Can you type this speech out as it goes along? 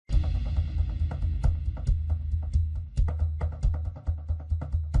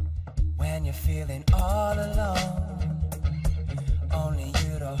and you're feeling all alone. Only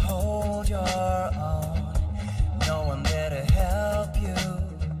you to hold your own. No one there to help you.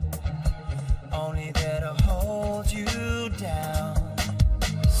 Only there to hold you down.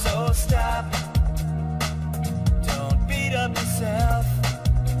 So stop. Don't beat up yourself.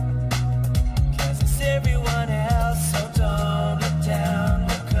 'Cause it's everyone else. So don't look down.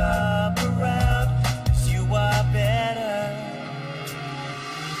 Look up around. 'Cause you are better.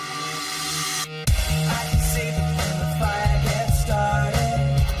 I can see that when the fire gets started,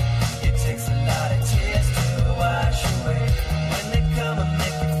 it takes a lot of tears to wash away. When they come and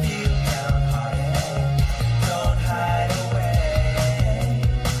make you feel downhearted, don't hide away.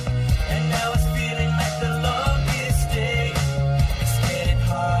 And now it's feeling like the longest day. It's getting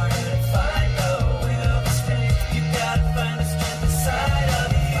harder to find the will to stay. You gotta find the strength inside of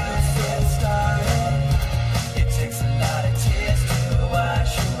you. Get started. It takes a lot of tears to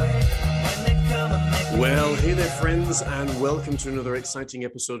wash away. When they come and make you Well, hey there, friends, and welcome to another exciting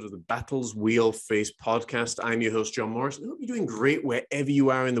episode of the Battles We All Face podcast. I'm your host, John Morris. I hope you're doing great wherever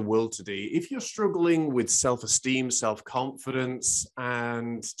you are in the world today. If you're struggling with self-esteem, self-confidence,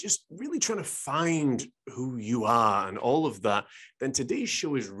 and just really trying to find who you are and all of that, then today's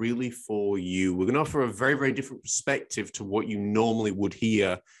show is really for you. We're going to offer a very, very different perspective to what you normally would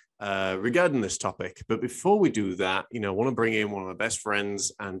hear regarding this topic. But before we do that, I want to bring in one of my best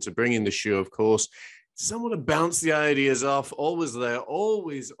friends, and to bring in the show, of course, someone to bounce the ideas off, always there,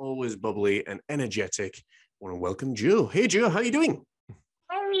 always bubbly and energetic. I want to welcome Joe. Hey, Joe, how you doing?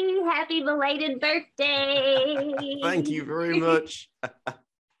 Hey, happy belated birthday. Thank you very much.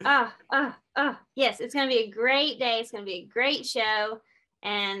 Yes, it's going to be a great day. It's going to be a great show.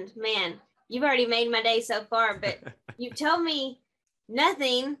 And man, you've already made my day so far, but you've told me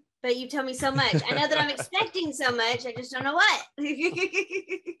nothing, but you've told me so much. I know that I'm expecting so much. I just don't know what.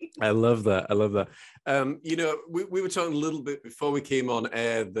 I love that. I love that. We were talking a little bit before we came on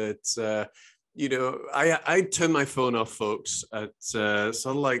air that, I turn my phone off, folks, at sort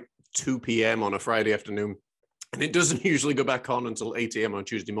of like 2 p.m. on a Friday afternoon. And it doesn't usually go back on until 8 a.m. on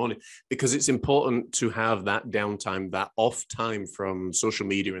Tuesday morning, because it's important to have that downtime, that off time from social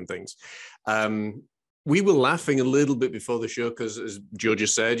media and things. We were laughing a little bit before the show because, as Joe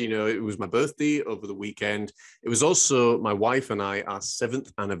just said, it was my birthday over the weekend. It was also my wife and I, our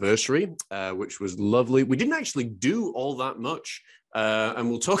 7th anniversary, which was lovely. We didn't actually do all that much, and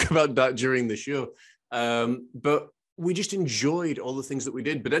we'll talk about that during the show. But we just enjoyed all the things that we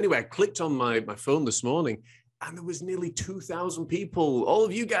did. But anyway, I clicked on my phone this morning, and there was nearly 2,000 people, all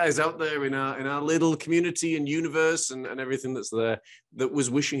of you guys out there in our little community and universe and everything that's there, that was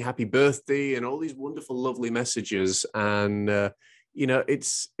wishing happy birthday and all these wonderful, lovely messages. And,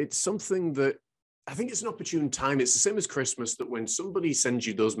 it's something that I think it's an opportune time. It's the same as Christmas, that when somebody sends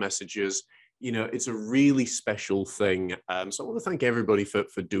you those messages, it's a really special thing. So I want to thank everybody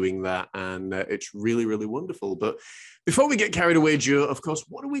for doing that. And it's really, really wonderful. But before we get carried away, Joe, of course,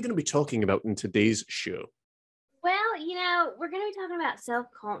 what are we going to be talking about in today's show? Well, we're going to be talking about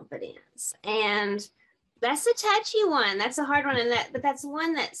self-confidence, and that's a touchy one. That's a hard one. But that's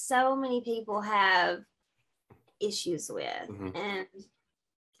one that so many people have issues with. Mm-hmm. And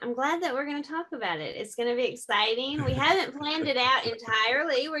I'm glad that we're going to talk about it. It's going to be exciting. We haven't planned it out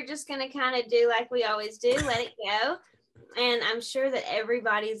entirely. We're just going to kind of do like we always do, let it go. And I'm sure that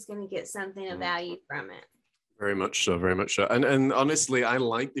everybody's going to get something of value from it. Very much so, very much so. And honestly, I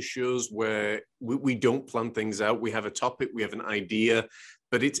like the shows where we don't plan things out. We have a topic, we have an idea,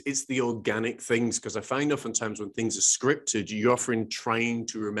 but it's the organic things, because I find oftentimes when things are scripted, you're often trying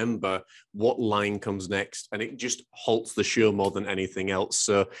to remember what line comes next, and it just halts the show more than anything else.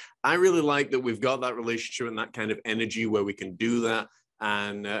 So I really like that we've got that relationship and that kind of energy where we can do that.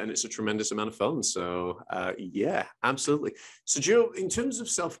 And it's a tremendous amount of fun. So yeah, absolutely. So Joe, in terms of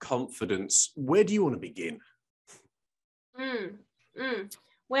self-confidence, where do you want to begin?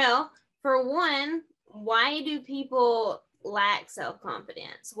 Well, for one, why do people lack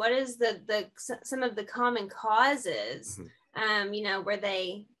self-confidence? What is some of the common causes, where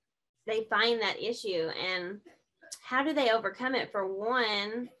they find that issue, and how do they overcome it? For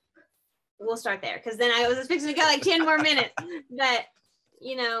one, we'll start there, because then I was fixing to go like 10 more minutes. But,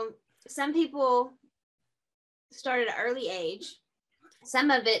 some people start at an early age.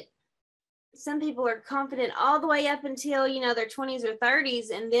 Some people are confident all the way up until, their 20s or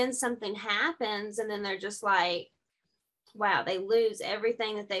 30s, and then something happens, and then they're just like, wow, they lose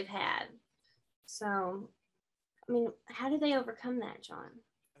everything that they've had. So, how do they overcome that, John?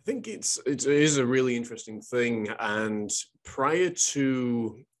 I think it is a really interesting thing. And prior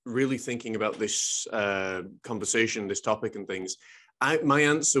to really thinking about this conversation, this topic and things, My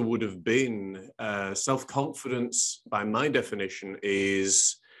answer would have been self-confidence, by my definition,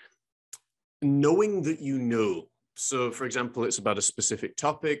 is knowing that you know. So, for example, it's about a specific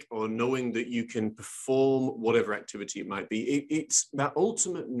topic, or knowing that you can perform whatever activity it might be. It's that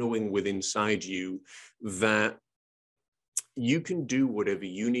ultimate knowing within inside you that you can do whatever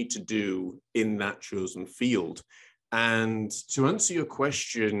you need to do in that chosen field. And to answer your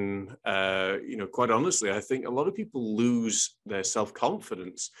question, quite honestly, I think a lot of people lose their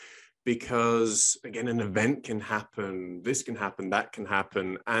self-confidence because, again, an event can happen, this can happen, that can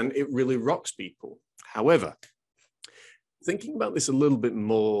happen, and it really rocks people. However, thinking about this a little bit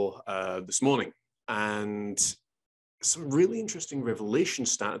more this morning, and some really interesting revelations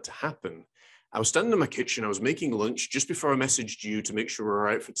started to happen. I was standing in my kitchen, I was making lunch just before I messaged you to make sure we're all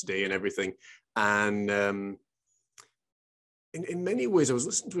right for today and everything. And in many ways, I was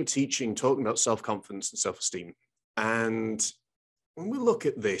listening to a teaching talking about self-confidence and self-esteem. And when we look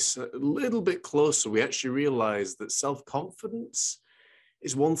at this a little bit closer, we actually realize that self-confidence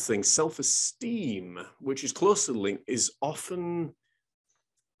is one thing. Self-esteem, which is closely linked, is often,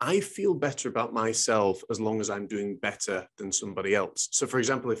 I feel better about myself as long as I'm doing better than somebody else. So for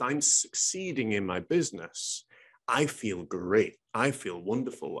example, if I'm succeeding in my business, I feel great. I feel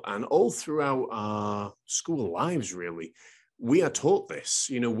wonderful. And all throughout our school lives, really, we are taught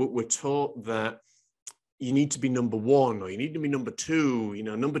this. We're taught that you need to be number one, or you need to be number two.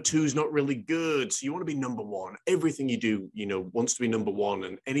 Number two is not really good. So you want to be number one. Everything you do, wants to be number one,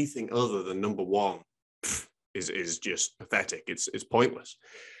 and anything other than number one is just pathetic. It's pointless.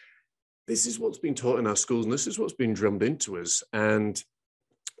 This is what's been taught in our schools, and this is what's been drummed into us. And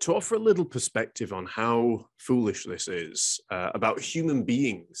to offer a little perspective on how foolish this is about human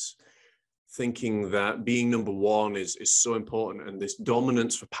beings, thinking that being number one is so important, and this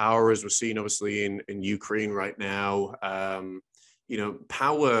dominance for power, as we're seeing obviously in Ukraine right now.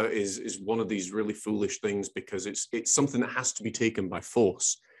 Power is one of these really foolish things because it's something that has to be taken by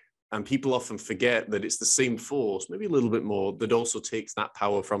force. And people often forget that it's the same force, maybe a little bit more, that also takes that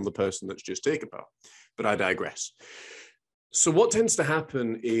power from the person that's just taken power. But I digress. So what tends to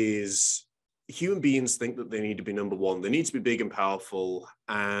happen is human beings think that they need to be number one. They need to be big and powerful.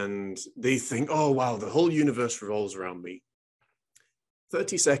 And they think, oh, wow, the whole universe revolves around me.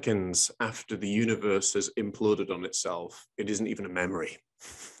 30 seconds after the universe has imploded on itself, it isn't even a memory.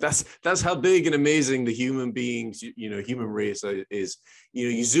 That's how big and amazing the human beings, human race is.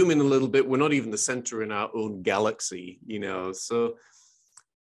 You zoom in a little bit, we're not even the center in our own galaxy, so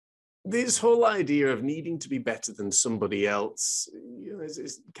this whole idea of needing to be better than somebody else,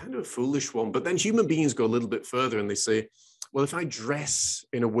 is kind of a foolish one. But then human beings go a little bit further and they say, well, if I dress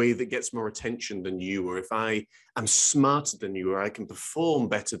in a way that gets more attention than you, or if I am smarter than you, or I can perform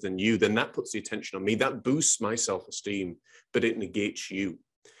better than you, then that puts the attention on me. That boosts my self-esteem, but it negates you.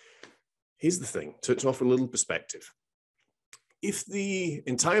 Here's the thing, to offer a little perspective. If the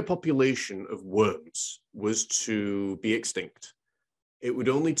entire population of worms was to be extinct, it would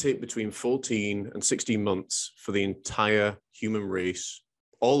only take between 14 and 16 months for the entire human race,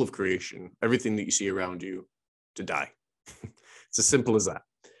 all of creation, everything that you see around you, to die. It's as simple as that.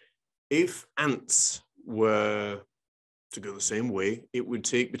 If ants were to go the same way, it would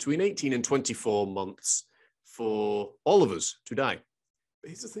take between 18 and 24 months for all of us to die. But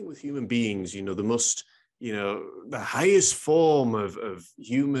here's the thing with human beings, the highest form of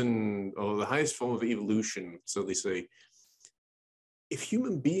human, or the highest form of evolution, so they say, if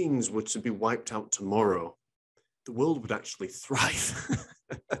human beings were to be wiped out tomorrow, the world would actually thrive.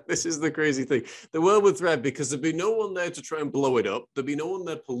 This is the crazy thing. The world would thrive because there'd be no one there to try and blow it up. There'd be no one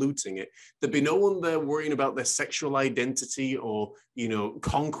there polluting it. There'd be no one there worrying about their sexual identity or,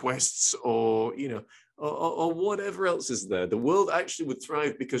 conquests or whatever else is there. The world actually would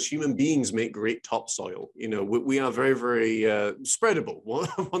thrive because human beings make great topsoil. We are very, very spreadable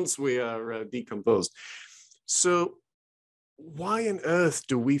once we are decomposed. So why on earth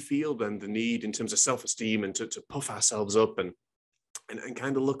do we feel then the need in terms of self-esteem and to puff ourselves up and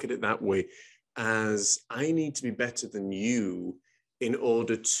kind of look at it that way as I need to be better than you in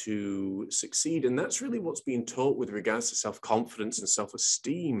order to succeed? And that's really what's being taught with regards to self-confidence and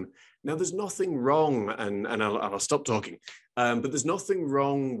self-esteem. Now, there's nothing wrong, and I'll stop talking, but there's nothing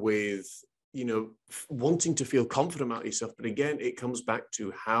wrong with wanting to feel confident about yourself. But again, it comes back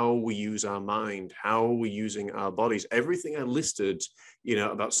to how we use our mind, how we're using our bodies. Everything I listed,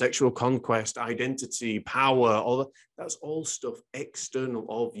 about sexual conquest, identity, power, all that, that's all stuff external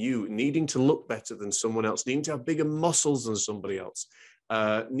of you, needing to look better than someone else, needing to have bigger muscles than somebody else,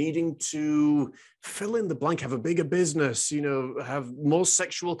 needing to fill in the blank, have a bigger business, have more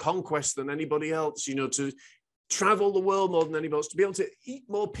sexual conquest than anybody else, to travel the world more than anybody else, to be able to eat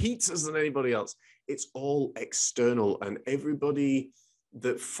more pizzas than anybody else. It's all external, and everybody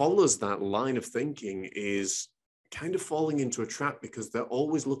that follows that line of thinking is kind of falling into a trap because they're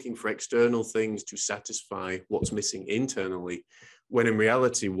always looking for external things to satisfy what's missing internally, when in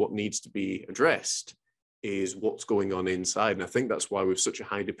reality, what needs to be addressed is what's going on inside. And I think that's why we've such a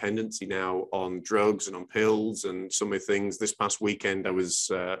high dependency now on drugs and on pills and so many things. This past weekend, I was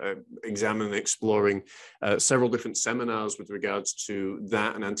examining and exploring several different seminars with regards to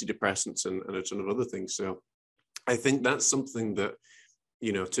that and antidepressants and a ton of other things. So I think that's something that,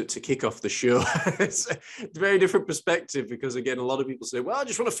 you know, to kick off the show, it's a very different perspective, because again, a lot of people say, well, I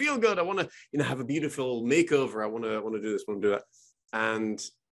just want to feel good. I want to, you know, have a beautiful makeover. I want to do this, want to do that. And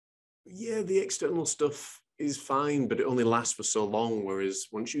yeah, the external stuff is fine, but it only lasts for so long. Whereas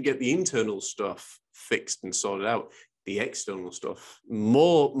once you get the internal stuff fixed and sorted out, the external stuff,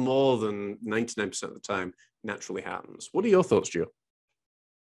 more than 99% of the time, naturally happens. What are your thoughts, Joe?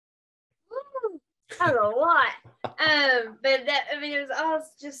 That was a lot. But that, I mean, it was all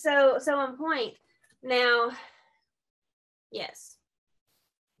just so on point. Now, yes,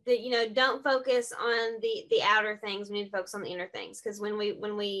 don't focus on the outer things. We need to focus on the inner things, because when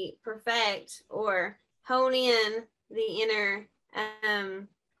we perfect or hone in the inner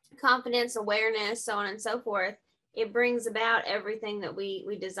confidence, awareness, so on and so forth, it brings about everything that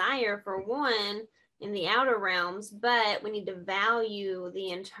we desire, for one, in the outer realms. But we need to value the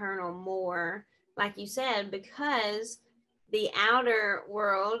internal more, like you said, because the outer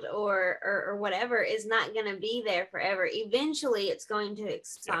world or whatever is not going to be there forever. Eventually it's going to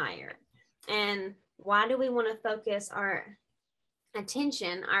expire. And why do we want to focus our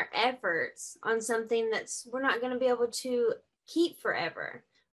attention, our efforts on something that's we're not going to be able to keep forever,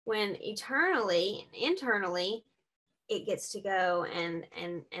 when eternally, internally, it gets to go and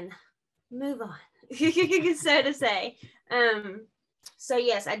move on, so to say. So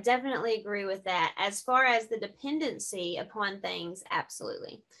yes, I definitely agree with that. As far as the dependency upon things,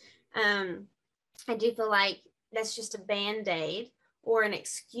 absolutely. I do feel like that's just a Band-Aid or an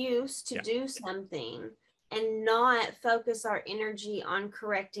excuse to do something and not focus our energy on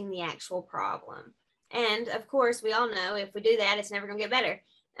correcting the actual problem. And of course, we all know if we do that, it's never going to get better.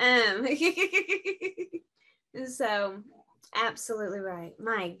 So absolutely right.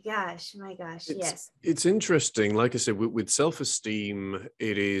 My gosh, yes. It's interesting. Like I said, with self-esteem,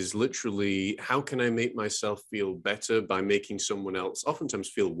 it is literally, how can I make myself feel better by making someone else oftentimes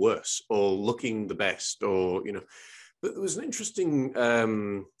feel worse, or looking the best, or, you know. But there was an interesting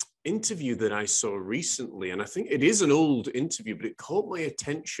interview that I saw recently, and I think it is an old interview, but it caught my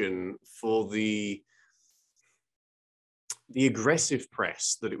attention for the aggressive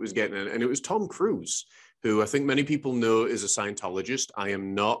press that it was getting. And it was Tom Cruise, who I think many people know is a Scientologist. I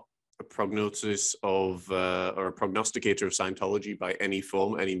am not a prognosis of or a prognosticator of Scientology by any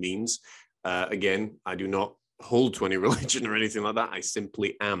form, any means. Again, I do not hold to any religion or anything like that. I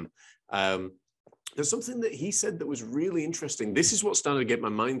simply am. There's something that he said that was really interesting. This is what started to get my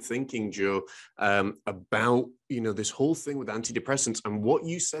mind thinking, Joe, about, you know, this whole thing with antidepressants. And what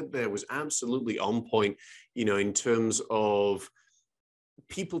you said there was absolutely on point, you know, in terms of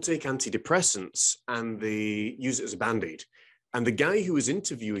people take antidepressants and they use it as a Band-Aid. And the guy who was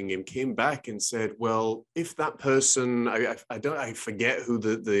interviewing him came back and said, well, if that person, I forget who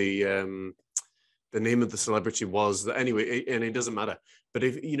the name of the celebrity was, that anyway, and it doesn't matter. But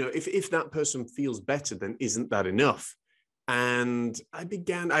if that person feels better, then isn't that enough? And I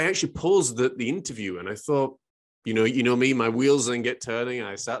actually paused the interview, and I thought, you know me, my wheels then get turning. And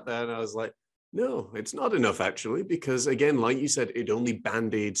I sat there and I was like, no, it's not enough, actually, because again, like you said, it only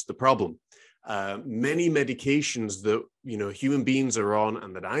Band-Aids the problem. Many medications that, you know, human beings are on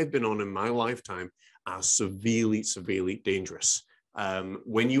and that I've been on in my lifetime are severely, severely dangerous.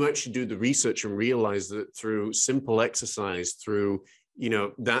 When you actually do the research and realize that through simple exercise, through, you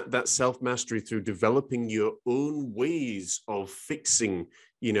know, that self-mastery, through developing your own ways of fixing,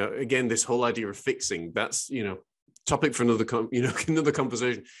 you know, again, this whole idea of fixing, that's, you know, topic for another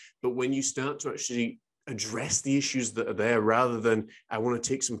conversation. But when you start to actually address the issues that are there, rather than, I want to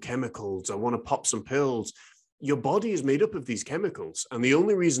take some chemicals, I want to pop some pills, your body is made up of these chemicals. And the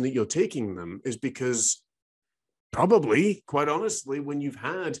only reason that you're taking them is because, probably, quite honestly, when you've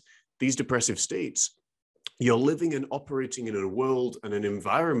had these depressive states, you're living and operating in a world and an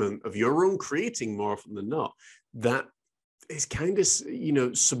environment of your own creating, more often than not, that is kind of, you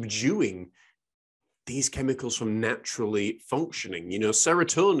know, subduing these chemicals from naturally functioning. You know,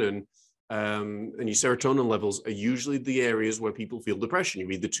 serotonin and your serotonin levels are usually the areas where people feel depression.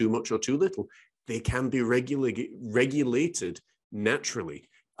 You're either too much or too little. They can be regulated naturally.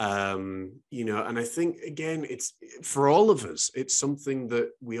 You know, and I think, again, it's for all of us, it's something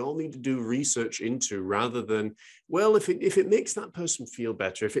that we all need to do research into, rather than, well, if it makes that person feel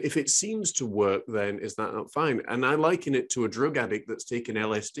better, if it seems to work, then is that not fine? And I liken it to a drug addict that's taken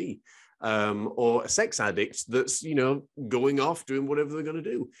LSD, or a sex addict that's, you know, going off doing whatever they're going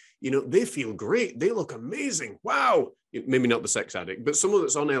to do. You know, they feel great, they look amazing, wow. Maybe not the sex addict, but someone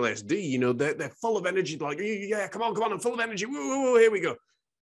that's on LSD, you know, they're full of energy, like, yeah, come on, I'm full of energy, woo, here we go.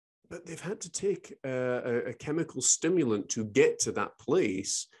 But they've had to take a chemical stimulant to get to that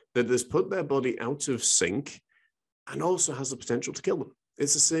place that has put their body out of sync and also has the potential to kill them.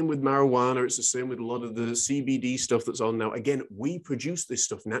 It's the same with marijuana. It's the same with a lot of the CBD stuff that's on now. Again, we produce this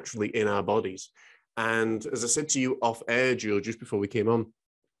stuff naturally in our bodies. And as I said to you off air, Joe, just before we came on,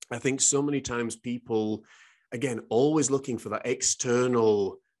 I think so many times people, again, always looking for that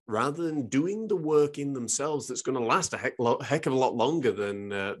external, rather than doing the work in themselves that's going to last a heck of a lot longer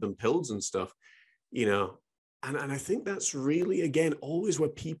than pills and stuff, you know. And I think that's really, again, always where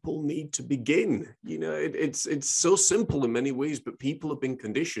people need to begin. You know, it's so simple in many ways, but people have been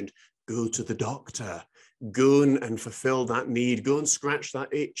conditioned. Go to the doctor, go and fulfill that need, go and scratch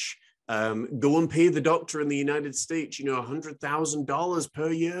that itch. Go and pay the doctor in the United States, you know, $100,000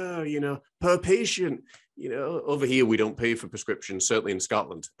 per year, you know, per patient. You know, over here, we don't pay for prescriptions, certainly in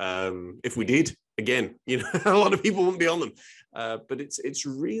Scotland. If we did, again, you know, a lot of people wouldn't be on them. But it's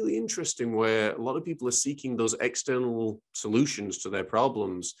really interesting where a lot of people are seeking those external solutions to their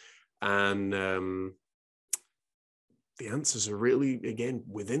problems. And the answers are really, again,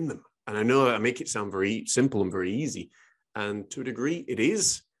 within them. And I know I make it sound very simple and very easy. And to a degree, it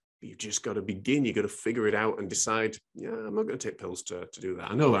is. You've just got to begin. You've got to figure it out and decide, yeah, I'm not going to take pills to do that.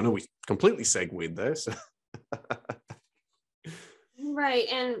 I know we completely segued there. So. Right.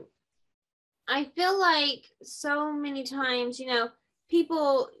 And I feel like so many times, you know,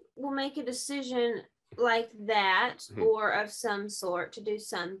 people will make a decision like that or of some sort to do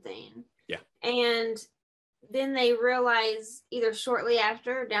something. Yeah. And then they realize either shortly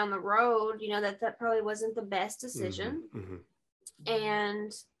after or down the road, you know, that probably wasn't the best decision.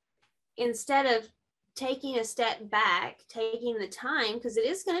 And instead of taking a step back, taking the time, because it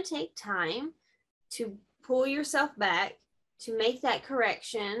is going to take time to pull yourself back, to make that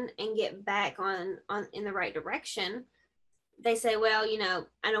correction and get back on in the right direction, they say, well, you know,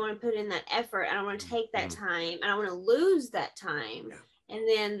 I don't want to put in that effort. I don't want to take that time. I don't want to lose that time. Yeah. And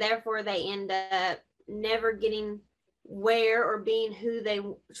then therefore they end up never getting where or being who they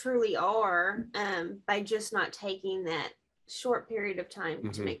truly are by just not taking that short period of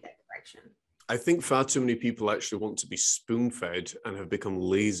time to make that correction. I think far too many people actually want to be spoon-fed and have become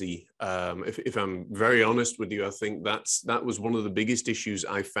lazy. If I'm very honest with you, I think that was one of the biggest issues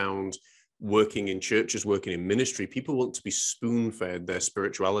I found working in churches, working in ministry. People want to be spoon-fed their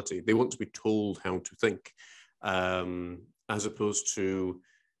spirituality. They want to be told how to think, as opposed to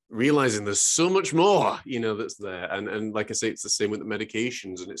realizing there's so much more, you know, that's there. And like I say, it's the same with the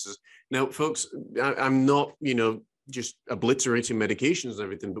medications. And it's just, now, folks, I'm not, you know, just obliterating medications and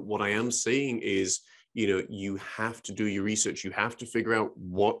everything, but what I am saying is, you know, you have to do your research. You have to figure out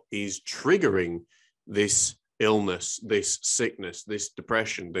what is triggering this illness, this sickness, this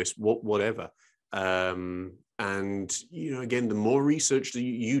depression, this whatever. And, you know, again, the more research that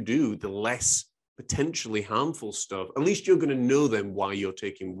you do, the less potentially harmful stuff, at least you're going to know then why you're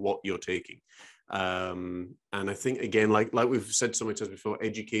taking what you're taking. And I think, again, like we've said so many times before,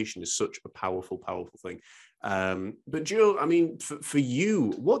 education is such a powerful thing. But Joe, I mean, for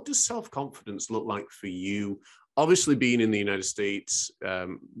you, what does self-confidence look like for you? Obviously, being in the United States,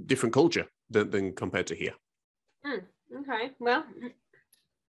 different culture than compared to here. Okay, well,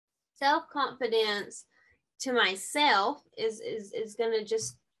 self-confidence to myself is going to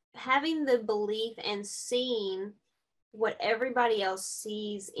just having the belief and seeing what everybody else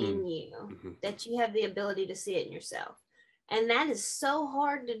sees in you, that you have the ability to see it in yourself. And that is so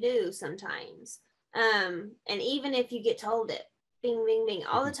hard to do sometimes. And even if you get told it, bing, bing, bing,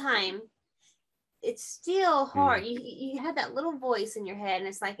 all the time, it's still hard. You have that little voice in your head and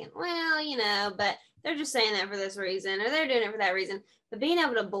it's like, well, you know, but they're just saying that for this reason, or they're doing it for that reason. But being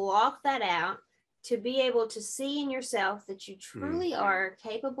able to block that out, to be able to see in yourself that you truly are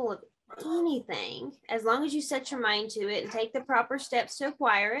capable of anything, as long as you set your mind to it and take the proper steps to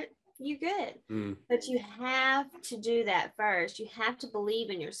acquire it, you're good. But you have to do that first. You have to believe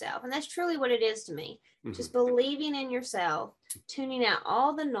in yourself. And that's truly what it is to me. Just believing in yourself, tuning out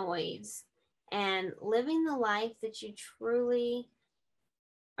all the noise, and living the life that you truly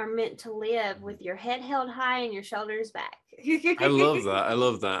are meant to live with your head held high and your shoulders back. I love that. I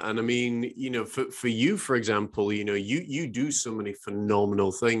love that. And I mean, for you, for example, you do so many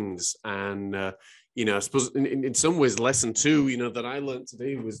phenomenal things. And, I suppose in some ways, lesson two, that I learned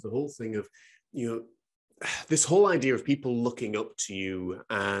today was the whole thing of, this whole idea of people looking up to you.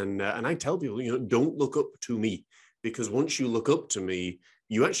 And I tell people, don't look up to me, because once you look up to me,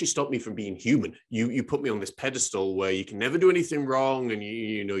 you actually stop me from being human. You put me on this pedestal where you can never do anything wrong, and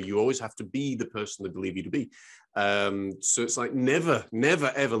you always have to be the person they believe you to be. So it's like never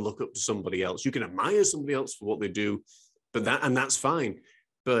ever look up to somebody else. You can admire somebody else for what they do, but that's fine.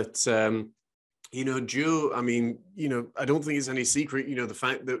 But Joe, I mean, I don't think it's any secret, the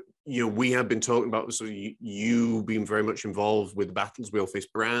fact that we have been talking about, so you being very much involved with the Battles We All Face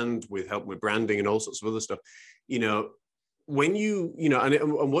brand, with help with branding and all sorts of other stuff. When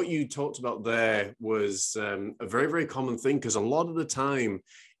and what you talked about there was a very, very common thing, because a lot of the time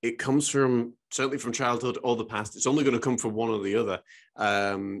it comes from, certainly from childhood or the past. It's only going to come from one or the other,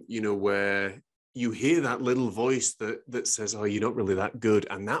 where you hear that little voice that says, oh, you're not really that good.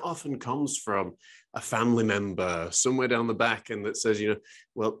 And that often comes from a family member somewhere down the back, and that says,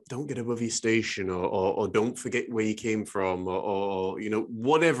 well, don't get above your station, or don't forget where you came from, or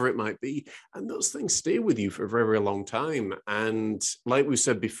whatever it might be. And those things stay with you for a very, very long time. And like we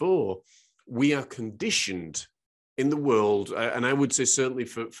said before, we are conditioned in the world, and I would say certainly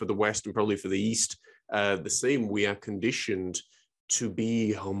for the West and probably for the East, the same. We are conditioned to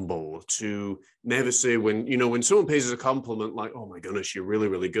be humble, to never say, when someone pays us a compliment, like, oh my goodness, you're really,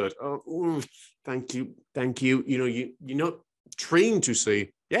 really good. Oh, thank you. You're not trained to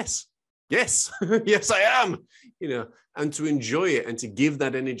say, yes, yes, I am, and to enjoy it and to give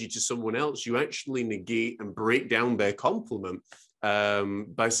that energy to someone else. You actually negate and break down their compliment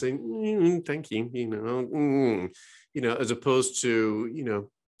by saying, thank you, as opposed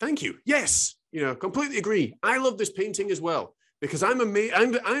to, thank you. Yes, completely agree. I love this painting as well, because I'm amazed.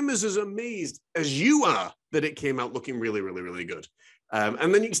 I'm as amazed as you are that it came out looking really, really, really good.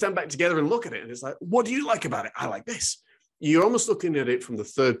 And then you can stand back together and look at it, and it's like, what do you like about it? I like this. You're almost looking at it from the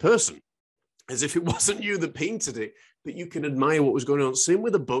third person, as if it wasn't you that painted it, but you can admire what was going on. Same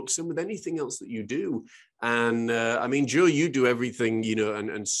with a book, same with anything else that you do. And I mean, Joe, you do everything,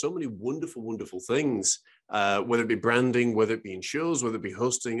 and so many wonderful, wonderful things, whether it be branding, whether it be in shows, whether it be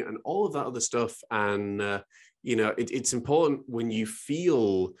hosting, and all of that other stuff. And it's important when you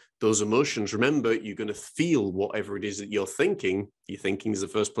feel those emotions. Remember, you're going to feel whatever it is that you're thinking. Your thinking is the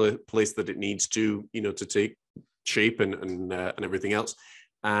first place that it needs to, to take shape and everything else.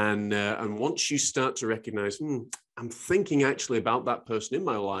 And once you start to recognize, I'm thinking actually about that person in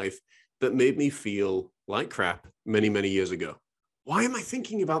my life that made me feel like crap many, many years ago. Why am I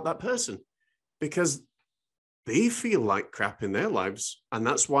thinking about that person? Because they feel like crap in their lives, and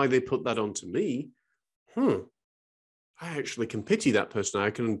that's why they put that onto me. I actually can pity that person.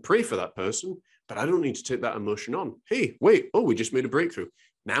 I can pray for that person, but I don't need to take that emotion on. Hey, wait, we just made a breakthrough.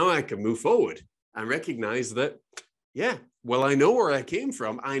 Now I can move forward and recognize that, yeah, well, I know where I came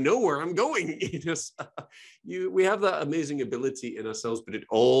from. I know where I'm going. We have that amazing ability in ourselves, but it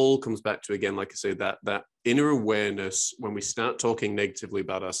all comes back to, again, like I say, that inner awareness. When we start talking negatively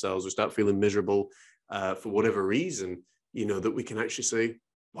about ourselves, we start feeling miserable for whatever reason, that we can actually say,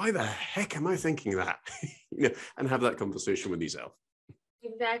 why the heck am I thinking that? And have that conversation with yourself.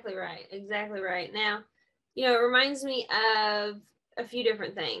 Exactly right. Exactly right. Now, it reminds me of a few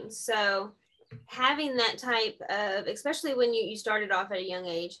different things. So having that type of, especially when you started off at a young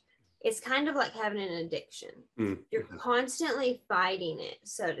age, it's kind of like having an addiction. You're constantly fighting it,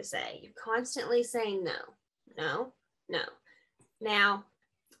 so to say. You're constantly saying no. Now,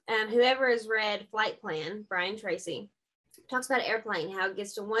 whoever has read Flight Plan, Brian Tracy, talks about an airplane, how it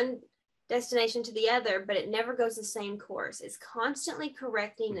gets to one destination to the other, but it never goes the same course. It's constantly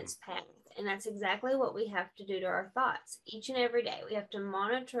correcting its path. And that's exactly what we have to do to our thoughts each and every day. We have to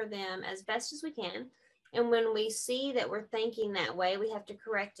monitor them as best as we can. And when we see that we're thinking that way, we have to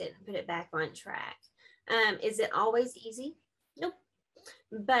correct it and put it back on track. Is it always easy? Nope.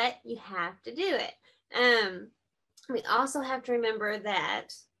 But you have to do it. We also have to remember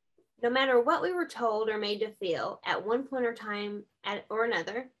that no matter what we were told or made to feel at one point or time or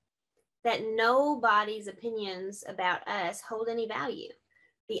another, that nobody's opinions about us hold any value.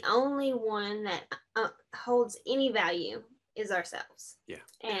 The only one that holds any value is ourselves. Yeah.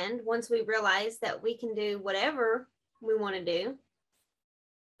 And once we realize that we can do whatever we want to do,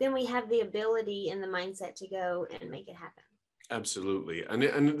 then we have the ability and the mindset to go and make it happen. Absolutely. And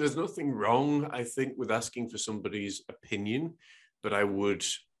there's nothing wrong, I think, with asking for somebody's opinion, but I would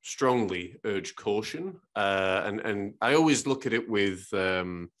strongly urge caution. And I always look at it with,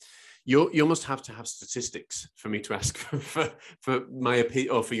 you almost have to have statistics for me to ask for my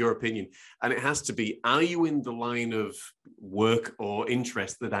opinion or for your opinion. And it has to be, are you in the line of work or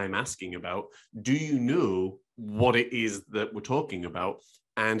interest that I'm asking about? Do you know what it is that we're talking about?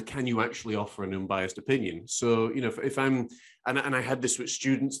 And can you actually offer an unbiased opinion? So, if I'm, and I had this with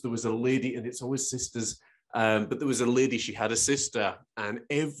students, there was a lady, and it's always sisters, but there was a lady, she had a sister, and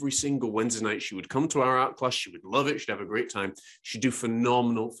every single Wednesday night she would come to our art class. She would love it. She'd have a great time. She'd do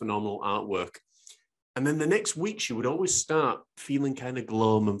phenomenal artwork. And then the next week, she would always start feeling kind of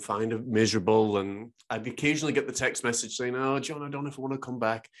glum and kind of miserable. And I'd occasionally get the text message saying, "Oh, John, I don't know if I want to come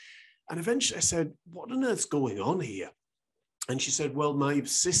back." And eventually I said, "What on earth's going on here?" And she said, "Well, my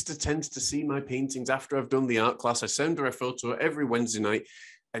sister tends to see my paintings after I've done the art class. I send her a photo every Wednesday night.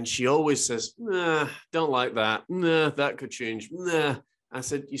 And she always says, nah, don't like that. Nah, that could change. Nah." I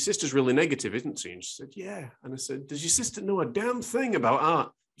said, "Your sister's really negative, isn't she?" And she said, "Yeah." And I said, "Does your sister know a damn thing about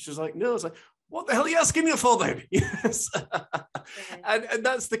art?" She was like, "No." I was like, "What the hell are you asking me for then?" Yes. And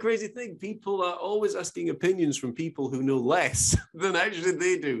that's the crazy thing. People are always asking opinions from people who know less than actually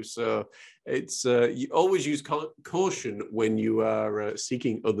they do. So it's you always use caution when you are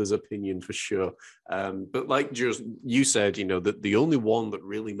seeking others' opinion, for sure. But like you said, that the only one that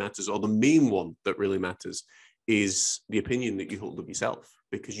really matters, or the main one that really matters, is the opinion that you hold of yourself,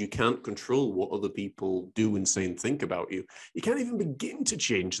 because you can't control what other people do and say and think about you. You can't even begin to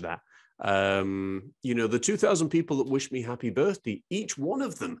change that. The 2,000 people that wish me happy birthday, each one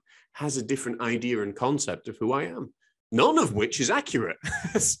of them has a different idea and concept of who I am, none of which is accurate.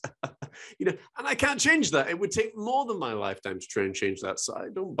 And I can't change that. It would take more than my lifetime to try and change that. So I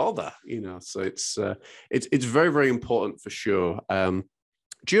don't bother, so it's very, very important for sure.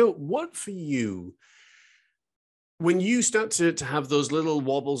 Joe, what for you, when you start to have those little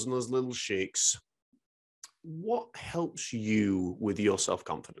wobbles and those little shakes, what helps you with your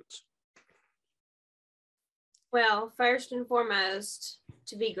self-confidence? Well, first and foremost,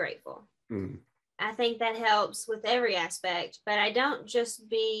 to be grateful. I think that helps with every aspect, but I'm not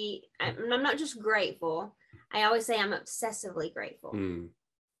just grateful. I always say I'm obsessively grateful,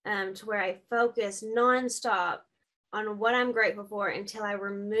 to where I focus nonstop on what I'm grateful for until I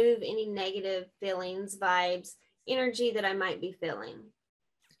remove any negative feelings, vibes, energy that I might be feeling.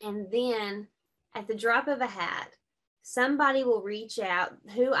 And then at the drop of a hat, somebody will reach out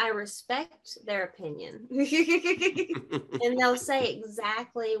who I respect their opinion and they'll say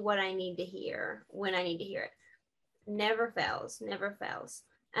exactly what I need to hear when I need to hear it. Never fails.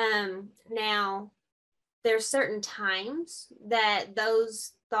 Now there's certain times that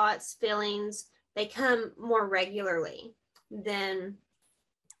those thoughts, feelings, they come more regularly than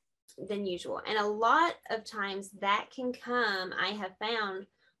usual. And a lot of times that can come, I have found,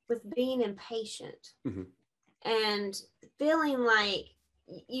 with being impatient. And feeling like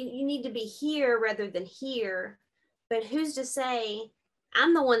you need to be here rather than here. But who's to say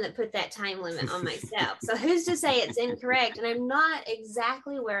I'm the one that put that time limit on myself? So who's to say it's incorrect? And I'm not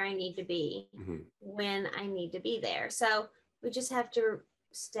exactly where I need to be when I need to be there. So we just have to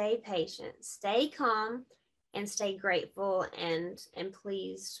stay patient, stay calm, and stay grateful and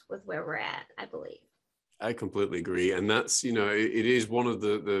pleased with where we're at, I believe. I completely agree. And that's, it is one of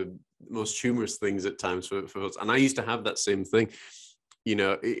the most humorous things at times for us. And I used to have that same thing.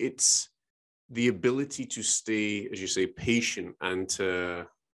 It's the ability to stay, as you say, patient and to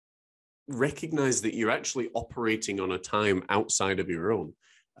recognize that you're actually operating on a time outside of your own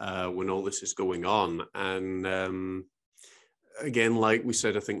when all this is going on. And again, like we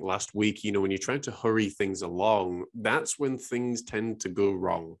said, I think last week, when you're trying to hurry things along, that's when things tend to go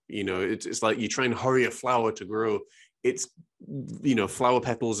wrong. It's like you try and hurry a flower to grow. It's, flower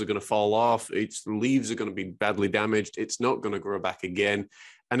petals are going to fall off. Its leaves are going to be badly damaged. It's not going to grow back again.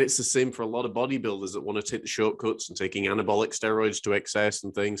 And it's the same for a lot of bodybuilders that want to take the shortcuts and taking anabolic steroids to excess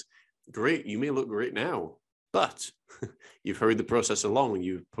and things. Great. You may look great now, but you've hurried the process along and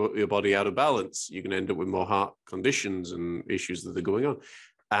you've put your body out of balance. You can end up with more heart conditions and issues that are going on.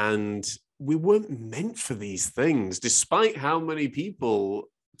 And we weren't meant for these things, despite how many people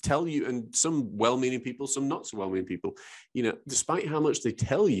tell you, and some well-meaning people, some not so well-meaning people, despite how much they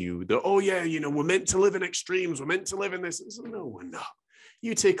tell you that, oh yeah, we're meant to live in extremes, we're meant to live in this. No, we're not.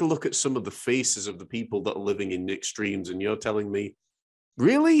 You take a look at some of the faces of the people that are living in extremes and you're telling me,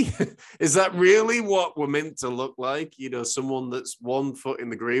 really? Is that really what we're meant to look like? Someone that's one foot in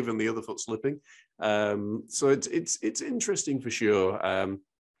the grave and the other foot slipping. So it's interesting for sure.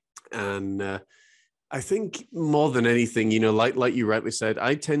 And I think more than anything, like you rightly said,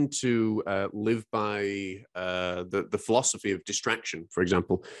 I tend to live by the philosophy of distraction, for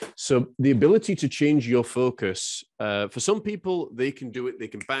example. So the ability to change your focus, for some people, they can do it. They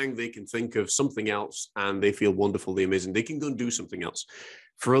can bang, they can think of something else and they feel wonderful, they're amazing. They can go and do something else.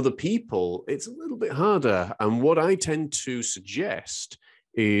 For other people, it's a little bit harder. And what I tend to suggest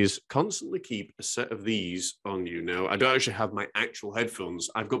is constantly keep a set of these on you. Now, I don't actually have my actual headphones.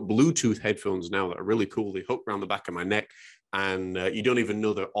 I've got Bluetooth headphones now that are really cool. They hook around the back of my neck and you don't even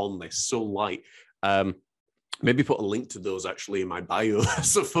know they're on. They're so light. Maybe put a link to those actually in my bio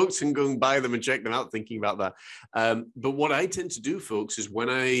so folks can go and buy them and check them out, thinking about that. But what I tend to do, folks, is when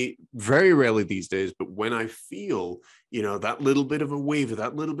I, very rarely these days, but when I feel, that little bit of a wave,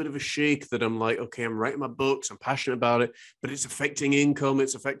 that little bit of a shake that I'm like, okay, I'm writing my books, I'm passionate about it, but it's affecting income,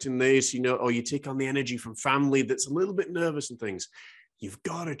 it's affecting this, or you take on the energy from family that's a little bit nervous and things. You've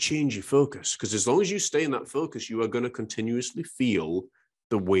got to change your focus, because as long as you stay in that focus, you are going to continuously feel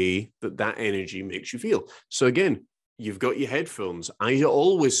the way that energy makes you feel. So again, you've got your headphones. I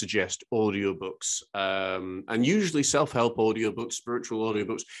always suggest audiobooks, and usually self-help audiobooks, spiritual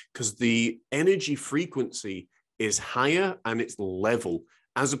audiobooks, because the energy frequency is higher and it's level,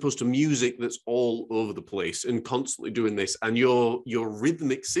 as opposed to music that's all over the place and constantly doing this. And your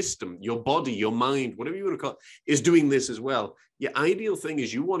rhythmic system, your body, your mind, whatever you want to call it, is doing this as well. Your ideal thing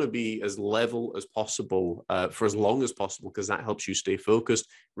is you want to be as level as possible for as long as possible, because that helps you stay focused,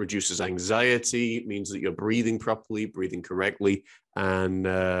 reduces anxiety, means that you're breathing properly, breathing correctly, and,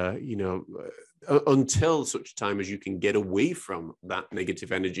 until such time as you can get away from that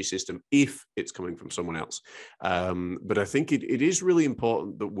negative energy system if it's coming from someone else. But I think it is really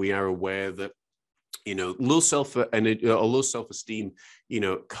important that we are aware that low self-esteem,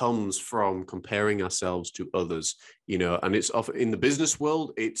 comes from comparing ourselves to others, and it's often in the business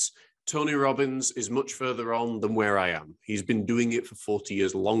world, it's Tony Robbins is much further on than where I am. He's been doing it for 40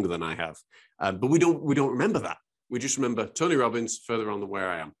 years longer than I have. But we don't remember that. We just remember Tony Robbins further on than where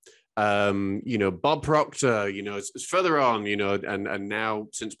I am. Bob Proctor, is further on, and now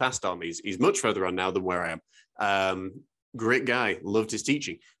since passed on, he's much further on now than where I am. Great guy, loved his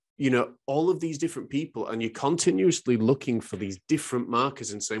teaching. All of these different people, and you're continuously looking for these different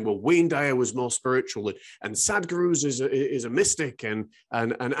markers and saying, well, Wayne Dyer was more spiritual, and Sadhguru is a mystic, and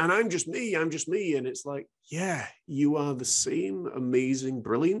I'm just me. And it's like, yeah, you are the same amazing,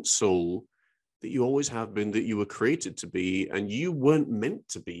 brilliant soul that you always have been, that you were created to be, and you weren't meant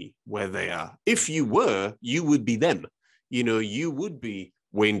to be where they are. If you were, you would be them. You would be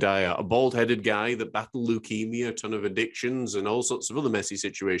Wayne Dyer, a bald-headed guy that battled leukemia, a ton of addictions, and all sorts of other messy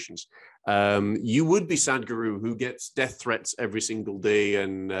situations. You would be Sadhguru, who gets death threats every single day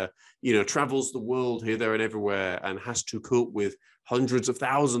and, travels the world here, there, and everywhere, and has to cope with hundreds of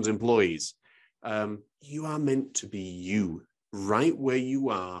thousands of employees. You are meant to be you, right where you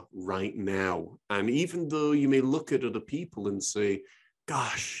are right now. And even though you may look at other people and say,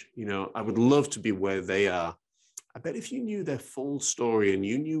 gosh, I would love to be where they are, I bet if you knew their full story and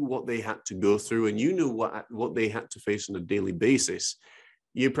you knew what they had to go through and you knew what they had to face on a daily basis,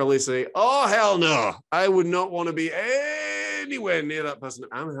 you'd probably say, oh, hell no, I would not want to be anywhere near that person.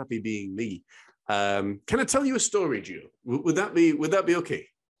 I'm happy being me. Can I tell you a story, Gio? Would that be okay?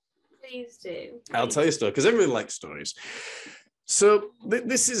 Please do. I'll tell you a story, because everyone likes stories. So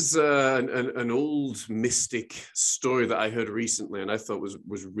this is an old mystic story that I heard recently, and I thought was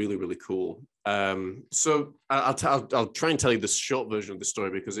really, really cool. So I'll try and tell you the short version of the story,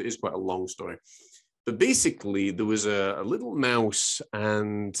 because it is quite a long story. But basically, there was a little mouse,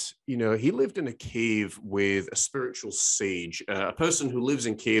 and he lived in a cave with a spiritual sage, a person who lives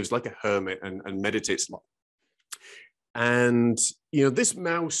in caves like a hermit and meditates a lot. And this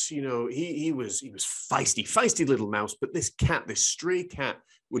mouse, he was feisty little mouse. But this stray cat,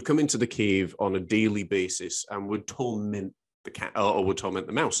 would come into the cave on a daily basis and would torment the cat, or would torment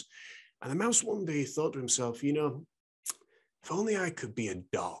the mouse. And the mouse one day thought to himself, if only I could be a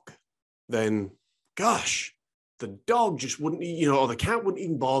dog, then gosh, the dog just wouldn't, or the cat wouldn't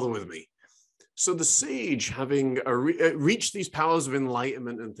even bother with me. So the sage, having reached these powers of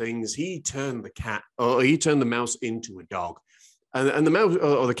enlightenment and things, he turned the mouse into a dog, and the mouse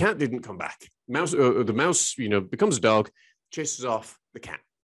or the cat didn't come back. The mouse, becomes a dog, chases off the cat.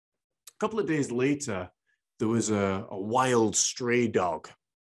 A couple of days later, there was a wild stray dog,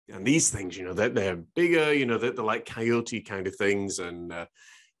 and these things, they're bigger, they're like coyote kind of things, and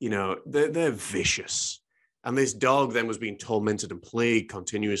they're vicious. And this dog then was being tormented and plagued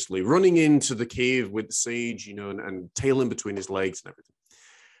continuously, running into the cave with the sage, and tailing between his legs and everything.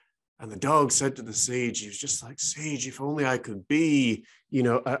 And the dog said to the sage, he was just like, Sage, if only I could be,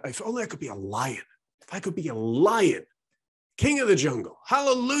 if only I could be a lion. if I could be a lion, king of the jungle,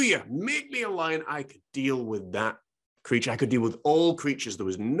 hallelujah, make me a lion, I could deal with that creature. I could deal with all creatures. There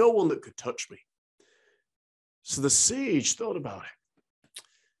was no one that could touch me. So the sage thought about it,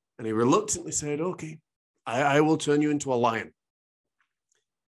 and he reluctantly said, okay, I will turn you into a lion.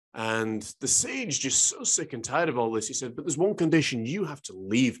 And the sage, just so sick and tired of all this, he said, but there's one condition. You have to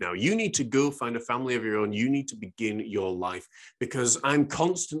leave now. You need to go find a family of your own. You need to begin your life, because I'm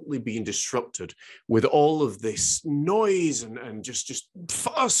constantly being disrupted with all of this noise and just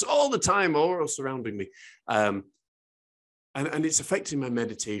fuss all the time, all surrounding me. And it's affecting my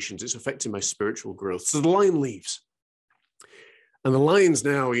meditations. It's affecting my spiritual growth. So the lion leaves. And the lion's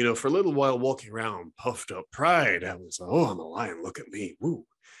now, for a little while walking around, puffed up pride. I was like, oh, I'm a lion. Look at me. Woo.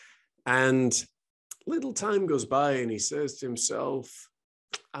 And little time goes by and he says to himself,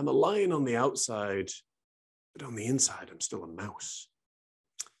 I'm a lion on the outside, but on the inside, I'm still a mouse.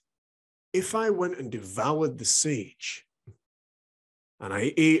 If I went and devoured the sage and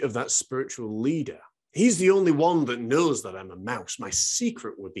I ate of that spiritual leader, he's the only one that knows that I'm a mouse. My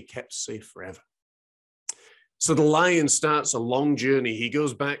secret would be kept safe forever. So the lion starts a long journey. He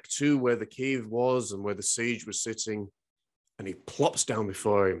goes back to where the cave was and where the sage was sitting. And he plops down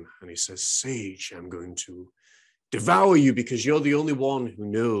before him and he says, Sage, I'm going to devour you because you're the only one who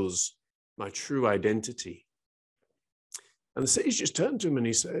knows my true identity. And the sage just turned to him and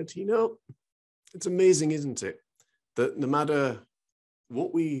he said, it's amazing, isn't it? That no matter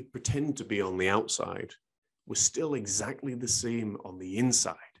what we pretend to be on the outside, we're still exactly the same on the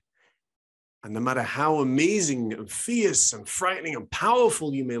inside. And no matter how amazing and fierce and frightening and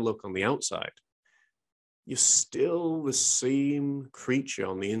powerful you may look on the outside, you're still the same creature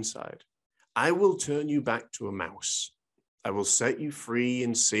on the inside. I will turn you back to a mouse. I will set you free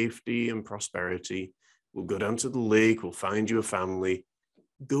in safety and prosperity. We'll go down to the lake. We'll find you a family.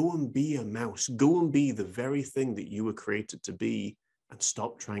 Go and be a mouse. Go and be the very thing that you were created to be, and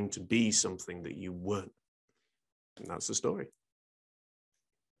stop trying to be something that you weren't. And that's the story.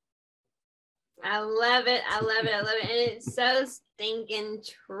 I love it. I love it. I love it. And it's so stinking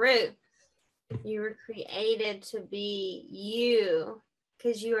true. You were created to be you,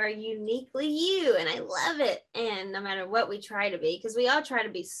 because you are uniquely you. And I love it. And no matter what we try to be, because we all try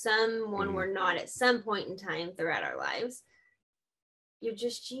to be someone we're not at some point in time throughout our lives, you're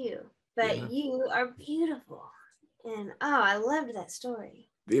just you. But you are beautiful. And I loved that story.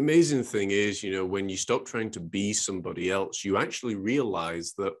 The amazing thing is, when you stop trying to be somebody else, you actually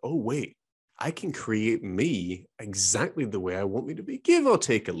realize that, oh, wait, I can create me exactly the way I want me to be, give or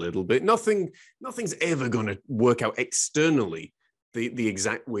take a little bit. Nothing's ever going to work out externally the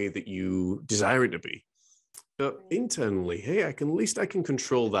exact way that you desire it to be. But internally, hey, at least I can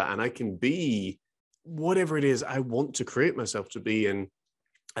control that, and I can be whatever it is I want to create myself to be. And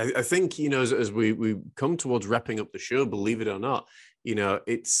I think, as we come towards wrapping up the show, believe it or not,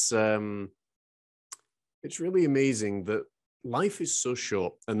 it's really amazing that life is so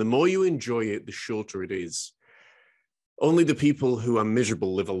short, and the more you enjoy it, the shorter it is. Only the people who are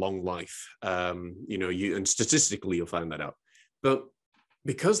miserable live a long life. And statistically, you'll find that out. But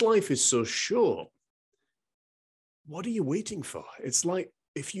because life is so short, what are you waiting for? It's like,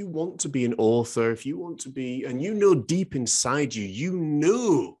 if you want to be an author, if you want to be, and deep inside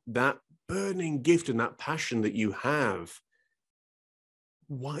you, that burning gift and that passion that you have,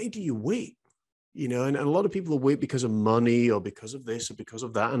 why do you wait? And a lot of people will wait because of money or because of this or because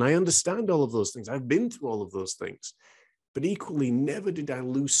of that. And I understand all of those things. I've been through all of those things. But equally, never did I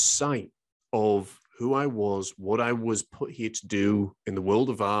lose sight of who I was, what I was put here to do in the world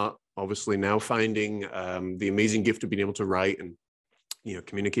of art. Obviously now finding the amazing gift of being able to write and,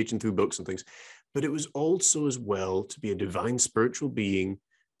 communication through books and things. But it was also as well to be a divine spiritual being,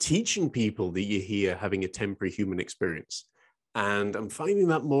 teaching people that you're here having a temporary human experience. And I'm finding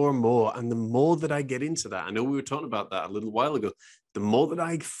that more and more. And the more that I get into that, I know we were talking about that a little while ago, the more that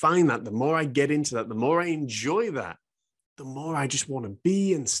I find that, the more I get into that, the more I enjoy that, the more I just want to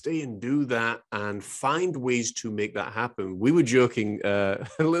be and stay and do that and find ways to make that happen. We were joking a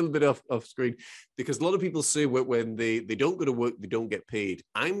little bit off screen, because a lot of people say when they don't go to work, they don't get paid.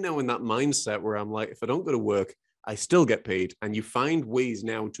 I'm now in that mindset where I'm like, if I don't go to work, I still get paid. And you find ways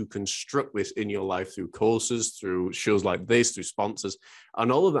now to construct this in your life through courses, through shows like this, through sponsors,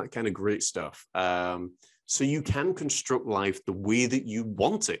 and all of that kind of great stuff. So you can construct life the way that you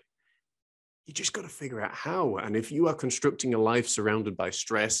want it. You just got to figure out how. And if you are constructing a life surrounded by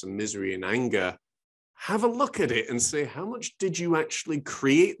stress and misery and anger, have a look at it and say, how much did you actually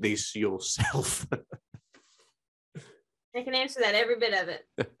create this yourself? I can answer that, every bit of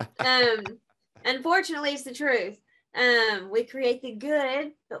it. Unfortunately, it's the truth. We create the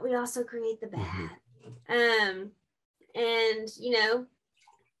good, but we also create the bad. And you know,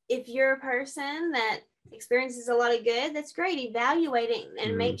 if you're a person that experiences a lot of good, that's great. Evaluate it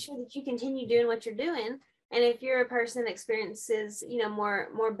and make sure that you continue doing what you're doing. And if you're a person that experiences, you know,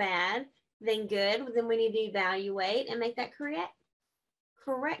 more bad than good, then we need to evaluate and make that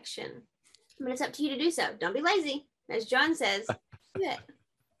correction. But it's up to you to do so. Don't be lazy, as John says. Do it.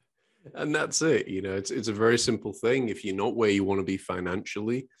 And that's it. You know, it's a very simple thing. If you're not where you want to be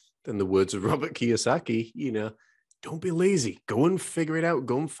financially, then the words of Robert Kiyosaki, you know, don't be lazy. Go and figure it out.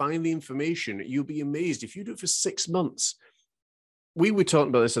 Go and find the information. You'll be amazed if you do it for 6 months. We were talking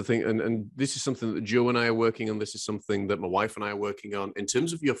about this, I think, and this is something that Joe and I are working on. This is something that my wife and I are working on in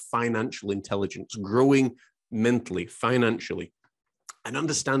terms of your financial intelligence, growing mentally, financially, and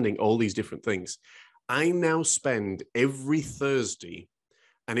understanding all these different things. I now spend every Thursday,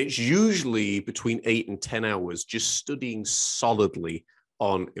 and it's usually between 8 and 10 hours, just studying solidly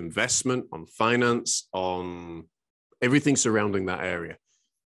on investment, on finance, on everything surrounding that area.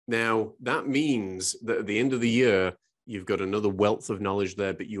 Now, that means that at the end of the year, you've got another wealth of knowledge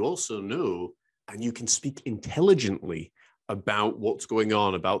there, but you also know, and you can speak intelligently about what's going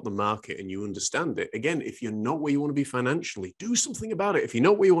on, about the market, and you understand it. Again, if you're not where you want to be financially, do something about it. If you're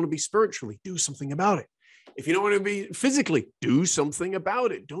not where you want to be spiritually, do something about it. If you don't want to be physically, do something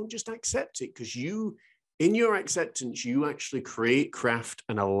about it. Don't just accept it, because in your acceptance, you actually create, craft,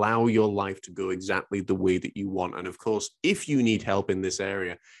 and allow your life to go exactly the way that you want. And of course, if you need help in this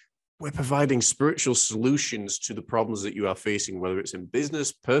area, we're providing spiritual solutions to the problems that you are facing, whether it's in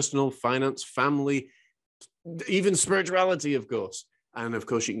business, personal, finance, family, even spirituality, of course. And of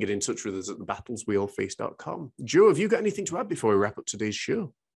course, you can get in touch with us at thebattlesweallface.com. Joe, have you got anything to add before we wrap up today's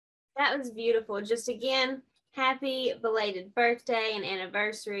show? That was beautiful. Just again, happy belated birthday and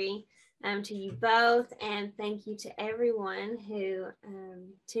anniversary to you both. And thank you to everyone who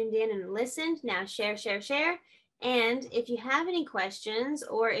tuned in and listened. Now share. And if you have any questions,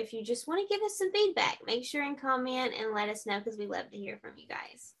 or if you just want to give us some feedback, make sure and comment and let us know, because we love to hear from you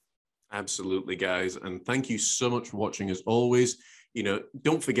guys. Absolutely, guys. And thank you so much for watching as always. You know,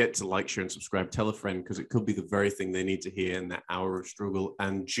 don't forget to like, share, and subscribe. Tell a friend, because it could be the very thing they need to hear in that hour of struggle.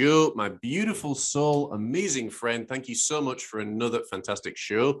 And Joe, my beautiful soul, amazing friend, thank you so much for another fantastic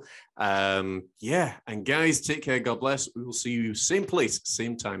show. Yeah. And guys, take care. God bless. We will see you same place,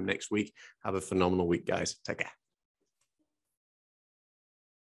 same time next week. Have a phenomenal week, guys. Take care.